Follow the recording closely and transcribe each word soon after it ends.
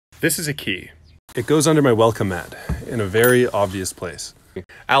This is a key. It goes under my welcome mat in a very obvious place.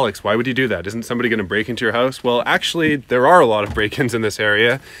 Alex, why would you do that? Isn't somebody going to break into your house? Well, actually, there are a lot of break-ins in this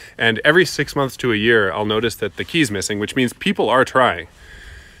area, and every 6 months to a year, I'll notice that the key's missing, which means people are trying.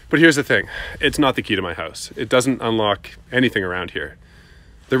 But here's the thing, it's not the key to my house. It doesn't unlock anything around here.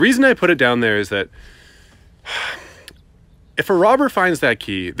 The reason I put it down there is that if a robber finds that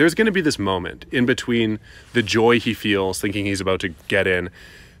key, there's going to be this moment in between the joy he feels thinking he's about to get in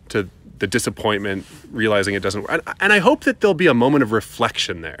to the disappointment, realizing it doesn't work. And I hope that there'll be a moment of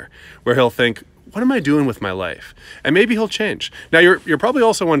reflection there where he'll think, what am I doing with my life? And maybe he'll change. Now, you're probably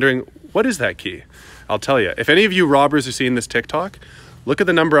also wondering, what is that key? I'll tell you. If any of you robbers are seeing this TikTok, look at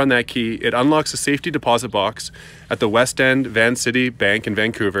the number on that key. It unlocks a safety deposit box at the West End Van City Bank in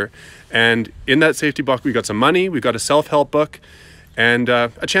Vancouver. And in that safety box, we got some money, we got a self-help book, and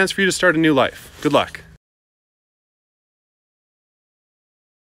a chance for you to start a new life. Good luck.